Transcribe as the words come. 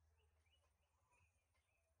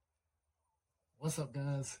What's up,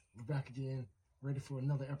 guys? We're back again, ready for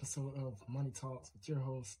another episode of Money Talks with your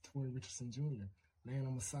host, Tori Richardson Jr. Man,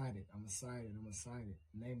 I'm excited.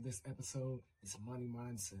 The name of this episode is Money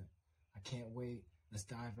Mindset. I can't wait. Let's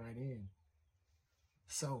dive right in.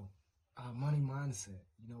 So, money mindset.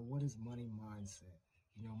 What is money mindset?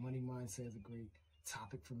 Money mindset is a great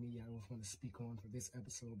topic for me. I always want to speak on for this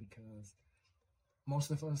episode because most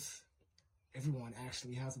of us, everyone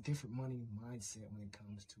actually has a different money mindset when it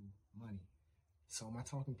comes to money. So my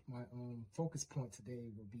focus point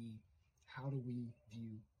today will be, how do we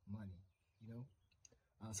view money?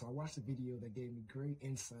 So I watched a video that gave me great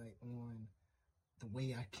insight on the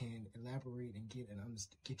way I can elaborate and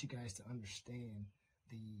get you guys to understand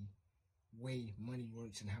the way money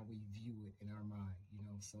works and how we view it in our mind.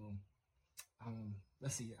 So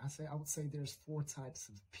let's see. I would say there's four types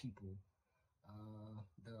of people,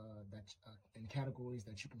 and categories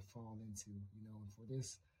that you can fall into. And for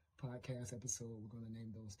this podcast episode, we're going to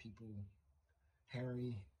name those people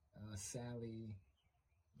Harry, Sally,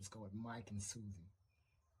 let's go with Mike and Susie.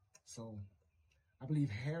 So I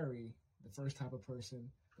believe Harry, the first type of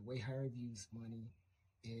person, the way Harry views money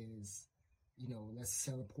is, let's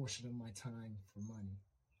sell a portion of my time for money.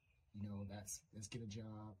 Let's get a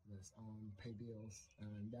job, let's pay bills.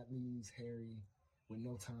 And that leaves Harry with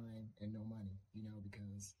no time and no money,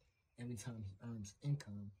 because every time he earns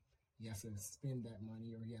income, he has to spend that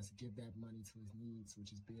money, or he has to give that money to his needs,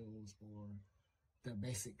 which is bills or the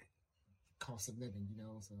basic cost of living,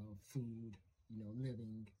 so food,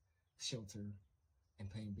 living, shelter, and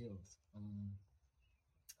paying bills.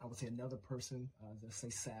 I would say another person, let's say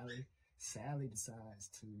Sally. Sally decides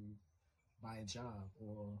to buy a job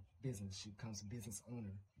or business. She becomes a business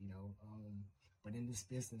owner, but in this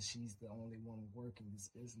business, she's the only one working this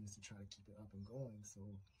business to try to keep it up and going. So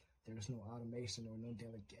there's no automation or no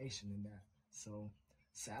delegation in that. So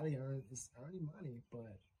Sally is earning money,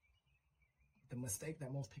 but the mistake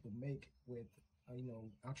that most people make with,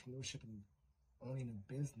 entrepreneurship and owning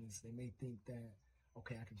a business, they may think that,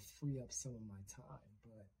 okay, I can free up some of my time,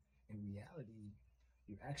 but in reality,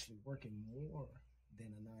 you're actually working more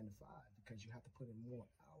than a 9 to 5 because you have to put in more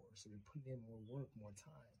hours. So you're putting in more work, more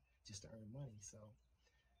time just to earn money. So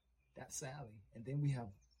that's Sally. And then we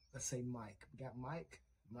have, let's say, Mike. We got Mike.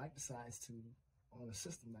 Mike decides to own a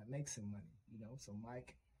system that makes him money, So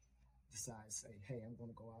Mike decides, say, hey, I'm going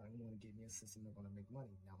to go out and I'm going to get me a system that's going to make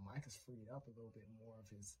money. Now, Mike has freed up a little bit more of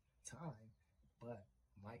his time, but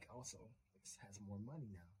Mike also has more money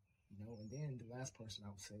now, And then the last person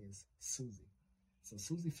I would say is Susie. So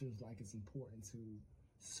Susie feels like it's important to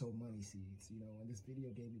sow money seeds, and this video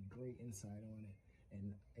gave me great insight on it.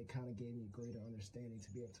 And it kind of gave me a greater understanding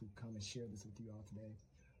to be able to come and share this with you all today.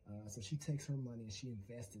 So she takes her money and she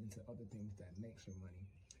invests it into other things that makes her money.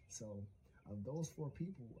 So of those four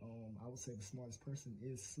people, I would say the smartest person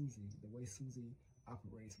is Susie. The way Susie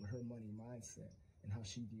operates with her money mindset and how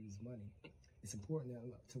she views money. It's important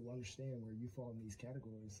to understand where you fall in these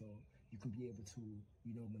categories so you can be able to,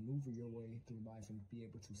 maneuver your way through life and be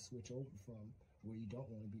able to switch over from where you don't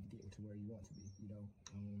want to be to get to where you want to be,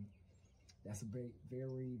 That's a very,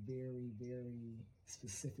 very, very, very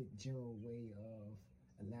specific general way of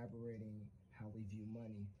elaborating how we view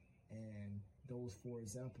money. And those four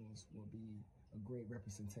examples will be a great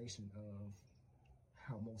representation of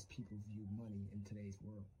how most people view money in today's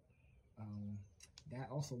world. That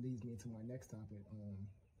also leads me to my next topic,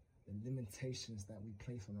 the limitations that we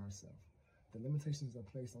place on ourselves. The limitations are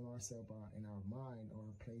placed on ourselves in our mind, or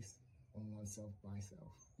placed on oneself by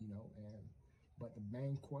self, but the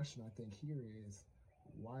main question I think here is,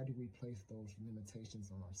 why do we place those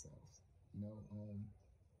limitations on ourselves?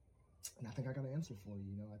 And I think I got an answer for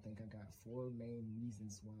you. I think I got four main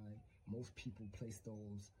reasons why most people place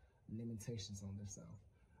those limitations on themselves.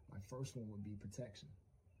 My first one would be protection.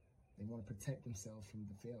 They want to protect themselves from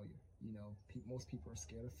the failure. Most people are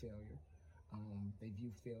scared of failure. They view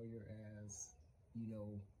failure as,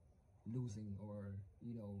 losing, or,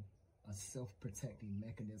 a self-protecting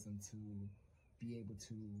mechanism to be able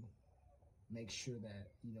to make sure that,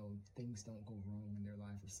 things don't go wrong in their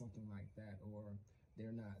life or something like that, or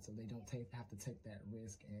they're not. So they don't have to take that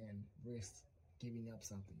risk and risk giving up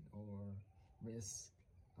something, or risk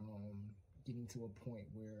getting to a point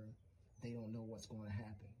where they don't know what's going to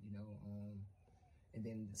happen, and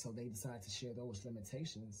then so they decide to share those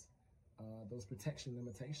limitations, those protection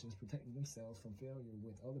limitations, protecting themselves from failure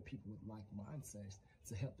with other people with like mindsets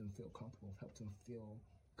to help them feel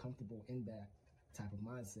comfortable in that type of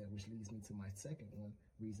mindset, which leads me to my second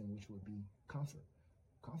reason, which would be comfort.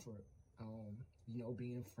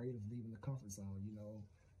 Being afraid of leaving the comfort zone.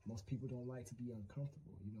 Most people don't like to be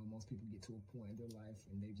uncomfortable. most people get to a point in their life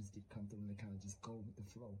and they just get comfortable and they kind of just go with the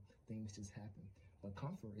flow. Things just happen. But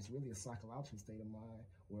comfort is really a psychological state of mind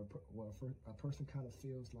where a person kind of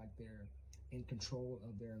feels like they're in control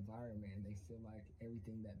of their environment, and they feel like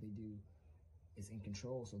everything that they do is in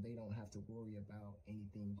control, so they don't have to worry about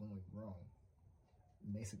anything going wrong.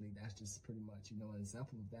 Basically, that's just pretty much, an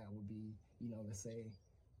example of that would be, let's say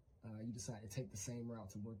you decide to take the same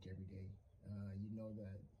route to work every day. You know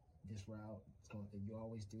that this route, you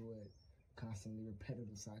always do it, constantly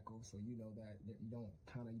repetitive cycle, so you know that you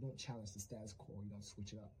don't challenge the status quo, you don't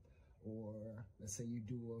switch it up. Or let's say you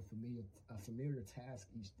do a familiar task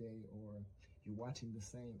each day, or you're watching the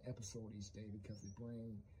same episode each day because it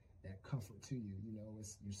brings that comfort to you.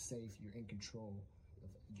 You're safe, you're in control of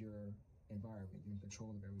your environment, you're in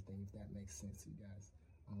control of everything, if that makes sense to you guys.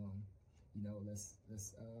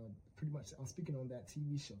 Let's pretty much, I'm speaking on that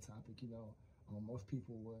TV show topic. Most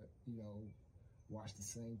people would, watch the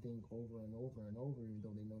same thing over and over and over, even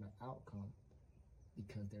though they know the outcome,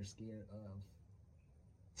 because they're scared of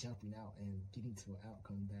jumping out and getting to an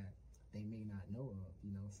outcome that they may not know of,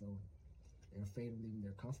 so they're afraid of leaving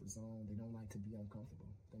their comfort zone. They don't like to be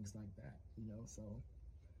uncomfortable, things like that, so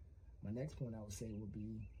my next point I would say would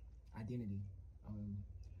be identity.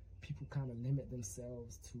 People kind of limit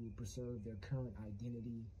themselves to preserve their current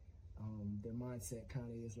identity. Their mindset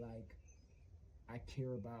kind of is like, I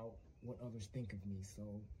care about what others think of me, so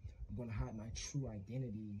I'm going to hide my true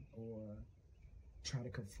identity, or try to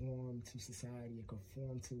conform to society, or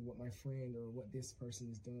conform to what my friend or what this person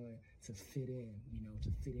is doing to fit in, to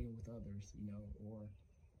fit in with others, or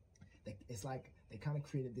it's like they kind of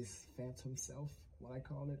created this phantom self, what I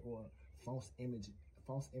call it, or false image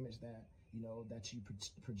that, that you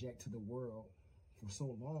project to the world for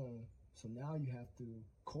so long. So now you have to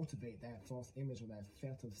cultivate that false image or that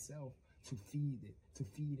phantom self to feed it,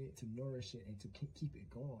 to nourish it, and to keep it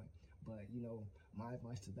going. But, my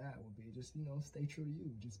advice to that would be just, stay true to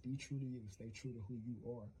you. Just be true to you. Stay true to who you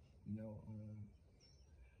are.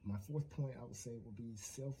 My fourth point I would say would be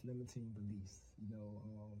self-limiting beliefs.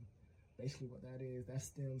 Basically what that is, that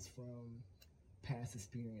stems from past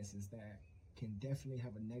experiences that can definitely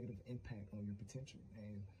have a negative impact on your potential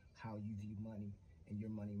and how you view money and your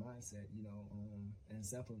money mindset. An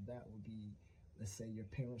example of that would be, let's say, your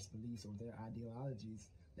parents' beliefs or their ideologies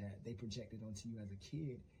that they projected onto you as a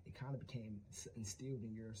kid. It kind of became instilled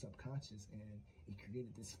in your subconscious, and it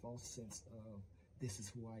created this false sense of, this is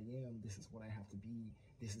who I am, this is what I have to be,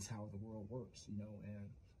 this is how the world works, and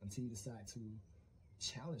until you decide to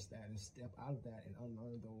challenge that and step out of that and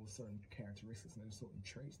unlearn those certain characteristics and those certain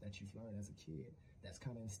traits that you've learned as a kid, that's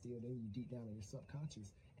kind of instilled in you deep down in your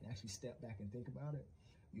subconscious, and actually step back and think about it,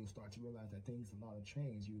 you'll start to realize that things a lot of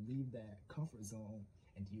change. You leave that comfort zone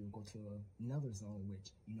and you go to another zone, which,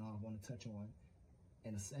 I want to touch on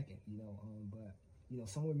in a second, but,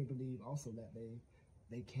 some women believe also that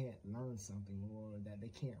they can't learn something, or that they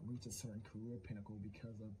can't reach a certain career pinnacle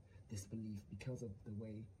because of this belief, because of the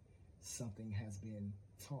way something has been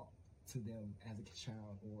taught to them as a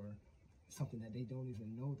child, or something that they don't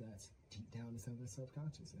even know that's deep down inside their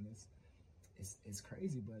subconscious. And it's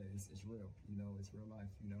crazy, but it's real, it's real life,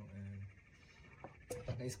 and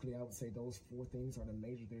basically I would say those four things are the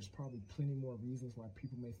major. There's probably plenty more reasons why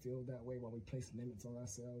people may feel that way, why we place limits on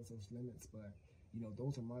ourselves, those limits, but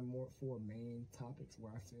those are my four main topics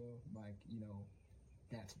where I feel like,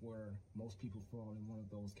 that's where most people fall in one of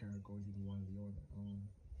those categories, either one or the other.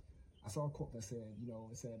 I saw a quote that said,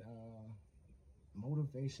 it said,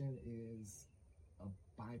 motivation is a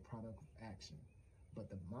byproduct of action, but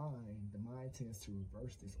the mind tends to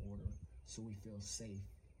reverse this order, so we feel safe,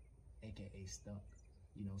 aka stuck.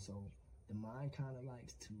 So the mind kind of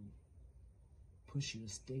likes to push you to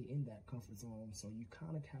stay in that comfort zone, so you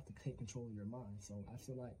kind of have to take control of your mind. So I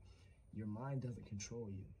feel like your mind doesn't control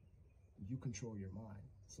you, you control your mind.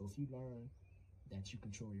 So if you learn that you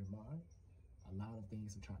control your mind, a lot of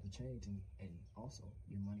things will try to change, and also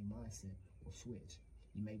your money mindset will switch.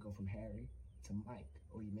 You may go from Harry to Mike,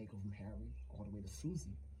 or you may go from Harry all the way to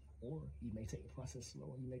Susie, or you may take the process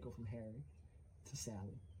slow and you may go from Harry to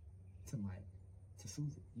Sally to Mike to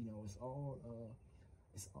Susie.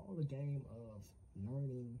 It's all a game of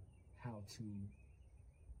learning how to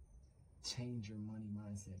change your money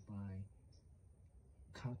mindset by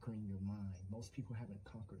conquering your mind. Most people haven't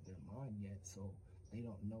conquered their mind yet, so they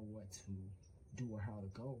don't know what to do or how to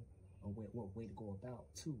go, or what way to go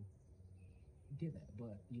about to get that.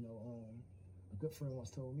 But a good friend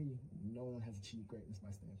once told me, no one has achieved greatness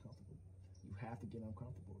by staying comfortable. You have to get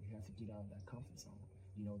uncomfortable. You have to get out of that comfort zone.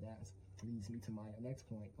 That leads me to my next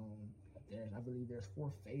point. I believe there's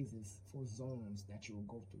 4 phases, 4 zones that you will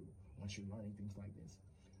go through once you're learning things like this.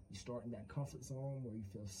 You start in that comfort zone where you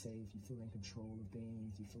feel safe, you feel in control of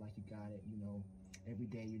things, you feel like you got it, every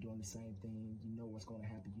day you're doing the same thing, you know what's going to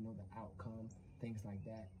happen, you know the outcome, things like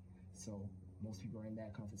that. So most people are in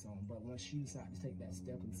that comfort zone. But once you decide to take that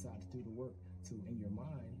step and decide to do the work in your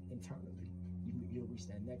mind, internally, you'll reach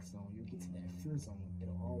that next zone. You'll get to that fear zone.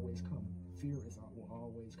 It'll always come. Fear will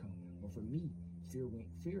always come. But for me, fear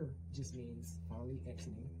just means finally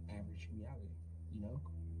exiting average reality,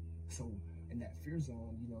 So in that fear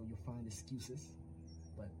zone, you'll find excuses,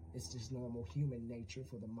 but it's just normal human nature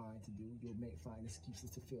for the mind to do. You'll find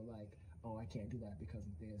excuses to feel like, oh, I can't do that because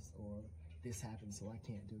of this, or this happened, so I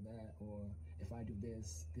can't do that, or if I do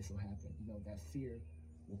this, this will happen. That fear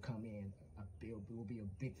will come in. It will be a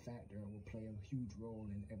big factor and will play a huge role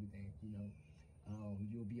in everything.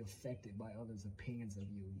 You'll be affected by others' opinions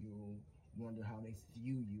of you. You'll wonder how they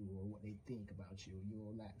view you or what they think about you.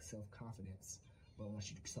 You'll lack self-confidence. But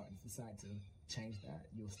once you decide to change that,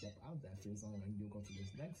 you'll step out of that fear zone and you'll go to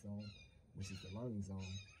this next zone, which is the learning zone.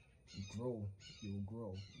 You'll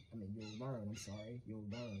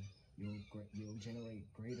learn. You'll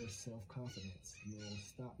generate greater self-confidence. You'll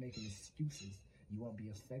stop making excuses. You won't be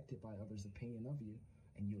affected by others' opinion of you,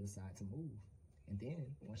 and you'll decide to move. And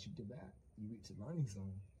then once you do that, you reach the learning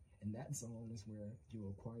zone. And that zone is where you'll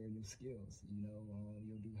acquire new skills.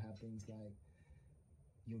 You'll have things like,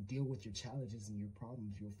 you'll deal with your challenges and your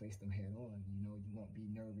problems. You'll face them head on. You won't be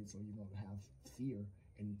nervous, or you won't have fear.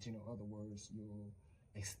 In other words, you'll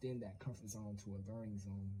extend that comfort zone to a learning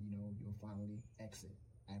zone. You'll finally exit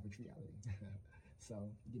average reality.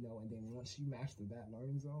 So, and then once you master that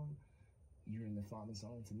learning zone, you're in the final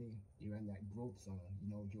zone to me. You're in that growth zone.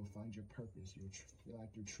 You'll find your purpose. You'll feel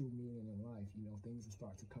like your true meaning in life. Things will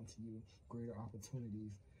start to come to you, greater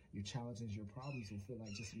opportunities. Your challenges, your problems will feel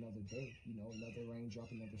like just another day, another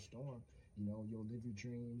raindrop, another storm. You'll live your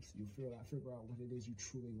dreams. You'll figure out what it is you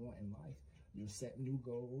truly want in life. You'll set new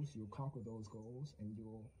goals. You'll conquer those goals, and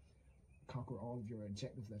you'll conquer all of your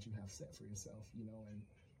objectives that you have set for yourself, and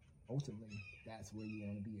ultimately that's where you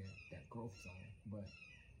want to be at, that growth zone. But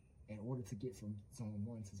in order to get from zone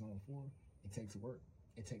 1 to zone 4, it takes work.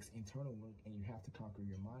 It takes internal work, and you have to conquer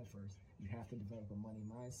your mind first. You have to develop a money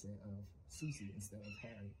mindset of Susie instead of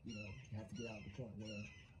Harry. You have to get out of the point where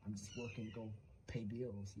I'm just working to go pay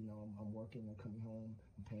bills. I'm working, I'm coming home,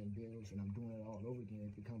 I'm paying bills, and I'm doing it all over again.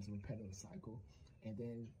 It becomes a repetitive cycle, and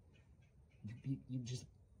then you just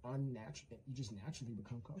naturally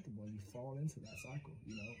become comfortable, and you fall into that cycle.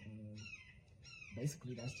 And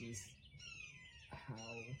basically that's just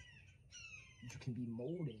how you can be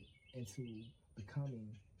molded into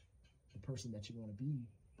becoming the person that you want to be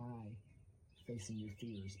by facing your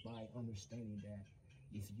fears, by understanding that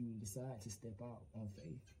if you decide to step out on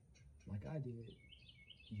faith, like I did,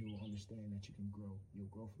 you'll understand that you can grow. You'll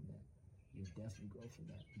grow from that. You'll definitely grow from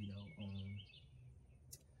that.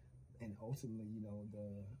 And ultimately,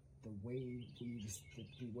 the way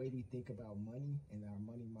we think about money and our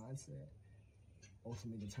money mindset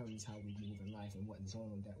ultimately determines how we move in life and what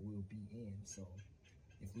zone that we'll be in. So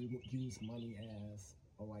if we use money as,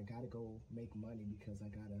 oh, I gotta go make money because I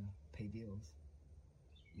gotta pay bills,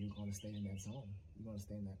 you're gonna stay in that zone. You're gonna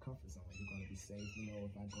stay in that comfort zone. You're gonna be safe.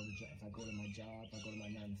 If I go to my job, if I go to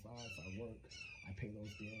my 9 to 5, if I work, I pay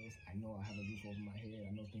those bills. I know I have a roof over my head.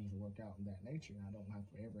 I know things will work out in that nature, and I don't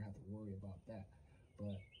ever have to worry about that.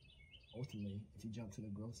 But ultimately, if you jump to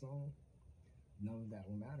the growth zone, none of that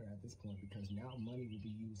will matter at this point, because now money will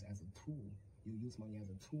be used as a tool. You'll use money as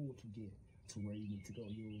a tool to get to where you need to go.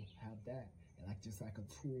 You'll have that. And just like a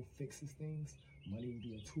tool fixes things, money will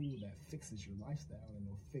be a tool that fixes your lifestyle, and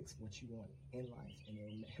it'll fix what you want in life, and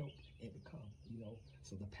it'll help it become,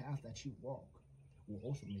 So the path that you walk will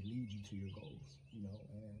ultimately lead you to your goals,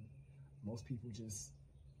 and most people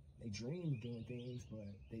they dream of doing things, but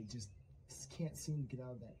they just can't seem to get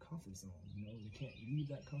out of that comfort zone. They can't leave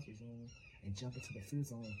that comfort zone and jump into the fear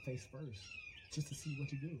zone face first, just to see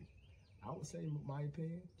what you do. I would say, in my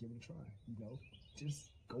opinion, give it a try.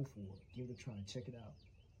 Just go for it. Give it a try. Check it out.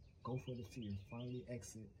 Go for the fear. Finally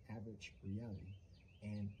exit average reality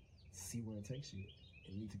and see where it takes you.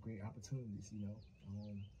 It leads to great opportunities.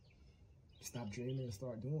 Stop dreaming and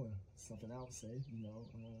start doing something. I would say.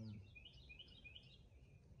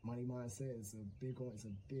 Money mindset is a big one. It's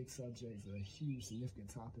a big subject. It's a huge, significant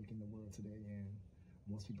topic in the world today, and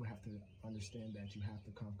most people have to understand that you have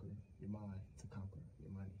to conquer your mind to conquer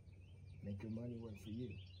your money. Make your money work for you.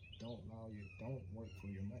 Don't work for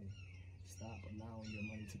your money. Stop allowing your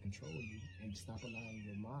money to control you, and stop allowing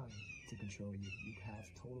your mind to control you. You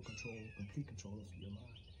have total control, complete control of your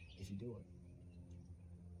mind if you do it.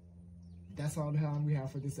 That's all the time we have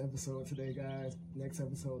for this episode today, guys. Next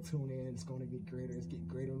episode, tune in. It's going to get greater. It's getting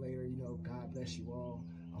greater later.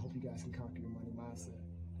 you guys can conquer your money mindset.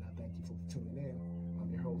 And I thank you for tuning in.